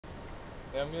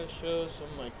Yeah, I'm gonna show some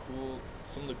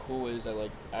of the cool ways I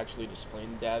like actually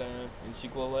displaying data in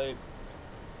SQLite.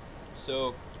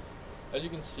 So, as you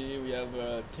can see, we have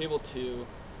table 2,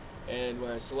 and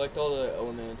when I select all the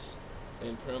elements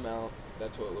and print them out,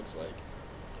 that's what it looks like.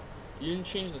 You can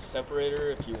change the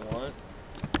separator if you want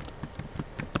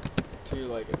to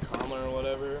like a comma or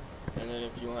whatever, and then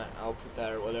if you want to output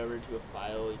that or whatever to a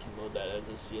file, you can load that as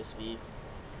a CSV.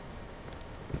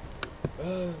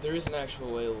 There is an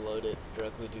actual way to load it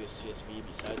directly to a CSV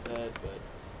besides that, but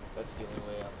that's the only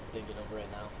way I'm thinking of right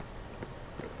now.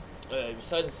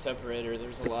 Besides the separator,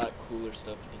 there's a lot cooler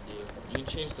stuff you can do. You can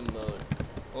change the mode.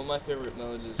 One of my favorite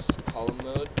modes is column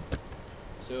mode.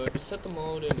 So if you set the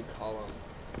mode into column,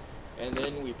 and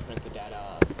then we print the data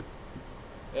off.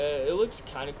 It looks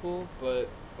kind of cool, but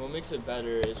what makes it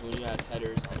better is when you add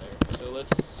headers on there. So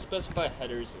let's specify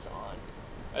headers is on.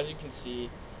 As you can see,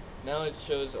 now it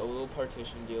shows a little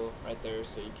partition deal right there,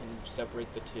 so you can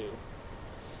separate the two.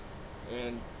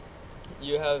 And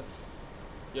you have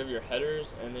your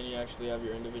headers, and then you actually have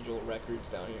your individual records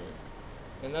down here.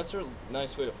 And that's a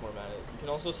nice way to format it. You can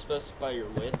also specify your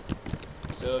width.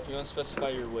 So if you want to specify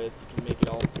your width, you can make it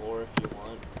all 4 if you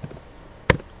want.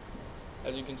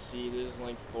 As you can see, this is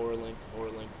length 4, length 4,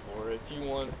 length 4. If you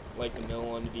want like the middle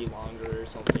one to be longer or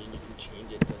something, you can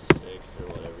change it to 6 or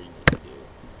whatever you need to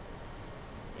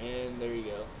do. And there you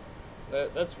go.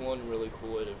 That's one really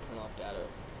cool way to print off data.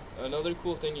 Another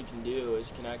cool thing you can do is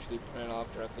you can actually print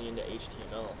off directly into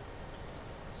HTML.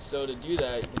 So to do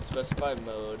that, you can specify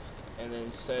mode and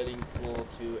then set equal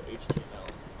to HTML.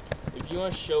 If you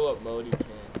want to show what mode you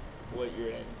can, what you're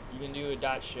in, you can do a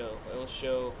dot show. It'll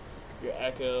show your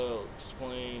echo,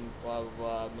 explain, blah blah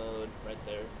blah mode right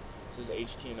there. This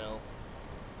is HTML.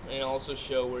 And it'll also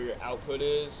show where your output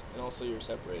is and also your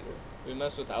separator. We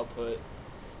mess with output.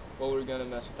 Well, we're gonna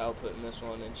mess with output in this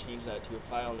one and change that to a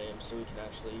file name so we can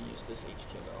actually use this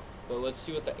HTML. But let's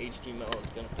see what the HTML is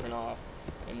gonna print off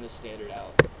in the standard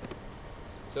out.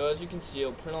 So as you can see,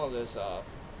 it'll print all this off.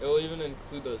 It'll even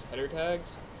include those header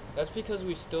tags. That's because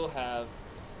we still have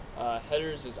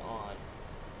headers is on,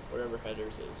 wherever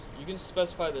headers is. You can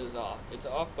specify those off. It's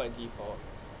off by default.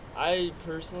 I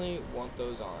personally want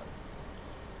those on.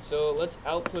 So let's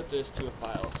output this to a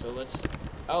file. So let's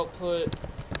output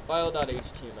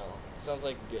file.html. Sounds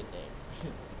like a good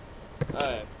name.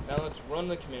 Alright, now let's run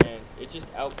the command. It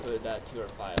just outputted that to our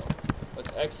file.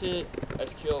 Let's exit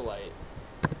SQLite.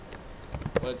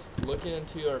 Let's look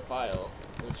into our file,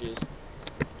 which is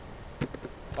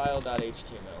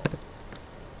file.html.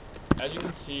 As you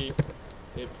can see,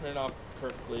 it printed off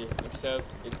perfectly, except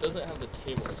it doesn't have the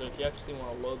table. So if you actually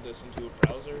want to load this into a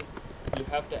browser, you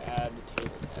have to add the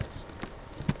table tags.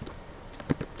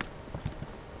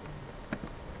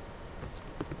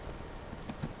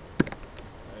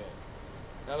 Alright.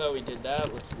 Now that we did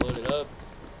that, let's load it up.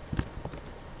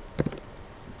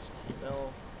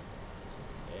 HTML.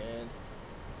 And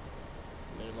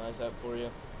minimize that for you.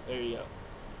 There you go.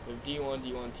 We have D1,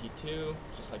 D1, T2,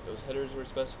 just like those headers were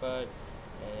specified,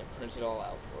 and it prints it all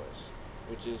out for us,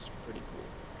 which is pretty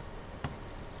cool.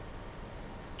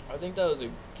 I think that was a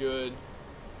good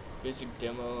basic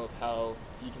demo of how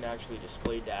you can actually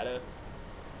display data,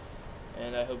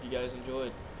 and I hope you guys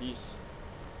enjoyed. Peace.